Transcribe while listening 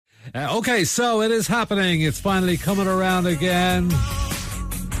Okay, so it is happening. It's finally coming around again.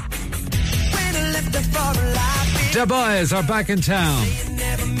 The boys are back in town.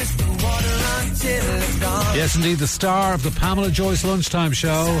 Yes, indeed, the star of the Pamela Joyce Lunchtime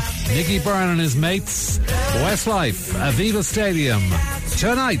Show, Nicky Byrne and his mates, Westlife, Aviva Stadium,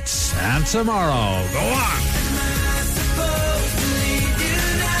 tonight and tomorrow. Go on!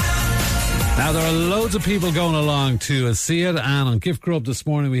 Now, there are loads of people going along to see it, and on Gift Grub this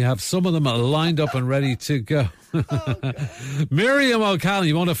morning, we have some of them lined up and ready to go. Miriam O'Callaghan,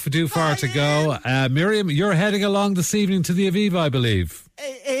 you won't have too far to go. Miriam, you're heading along this evening to the Aviva, I believe.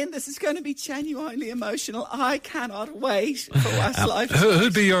 Ian, this is going to be genuinely emotional. I cannot wait for Westlife.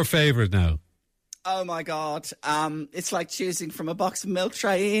 Who'd be your favourite now? Oh my God. It's like choosing from a box of milk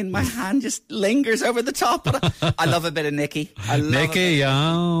tray, Ian. My hand just lingers over the top. But I love a bit of Nicky. Nicky,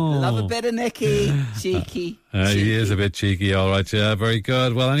 love a bit of Nicky. Cheeky. He is a bit cheeky, all right. Yeah, very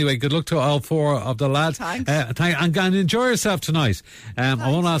good. Well, anyway, good luck to all four of the lads. Thanks. And enjoy yourself tonight. I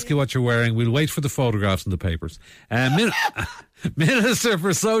won't ask you what you're wearing. We'll wait for the photographs in the papers. Minister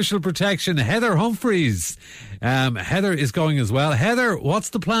for Social Protection, Heather Humphreys. Heather is going as well. Heather,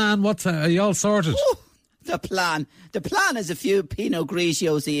 what's the plan? Are you all sorted? Ooh, the plan is a few Pinot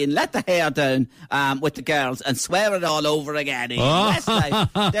Grigios, Ian. Let the hair down with the girls and swear it all over again, Ian.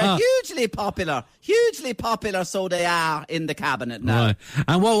 Westlife, they're hugely popular, so they are in the cabinet now. Right.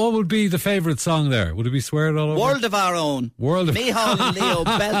 And what would be the favourite song there? Would it be Swear It All Over? World of Our Own. Mihal and Leo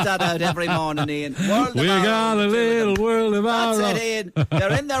belt that out every morning, Ian. We got a little world of our own. That's it, Ian.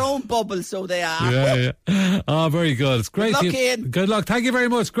 They're in their own bubble, so they are. Yeah. Oh, very good. It's great. Good luck, Ian. Good luck. Thank you very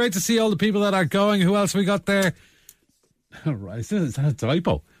much. Great to see all the people that are going. Who else we got there? Right, is that a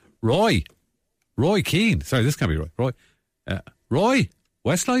typo? Roy Keane. Sorry, this can't be Roy. Roy,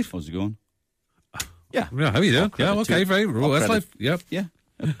 Westlife. How's it going? Yeah, how are you doing? Yeah, okay, very Westlife. Yep. Yeah.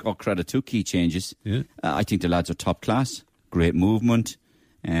 All credit to key changes. Yeah. I think the lads are top class. Great movement.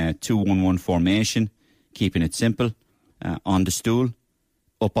 2-1-1 formation. Keeping it simple. On the stool.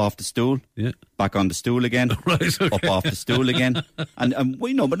 Up off the stool. Yeah. Back on the stool again. Right. Okay. Up off the stool again. And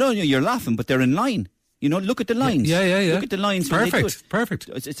we know, but no, you're laughing, but they're in line. You know, look at the lines. Yeah. Look at the lines. Perfect.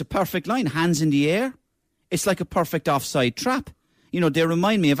 It's a perfect line. Hands in the air. It's like a perfect offside trap. You know, they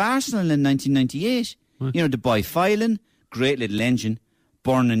remind me of Arsenal in 1998. What? You know, the boy Phelan, great little engine.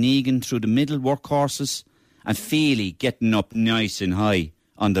 Byrne and Egan through the middle, workhorses. And Feely getting up nice and high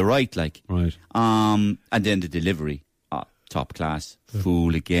on the right, like. Right. And then the delivery. Top class. Yeah.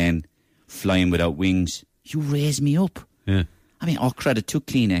 Fool again. Flying without wings. You raise me up. Yeah. I mean, all credit to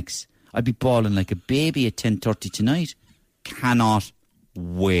Kleenex. I'd be bawling like a baby at 10:30 tonight. Cannot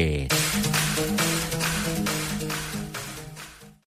wait.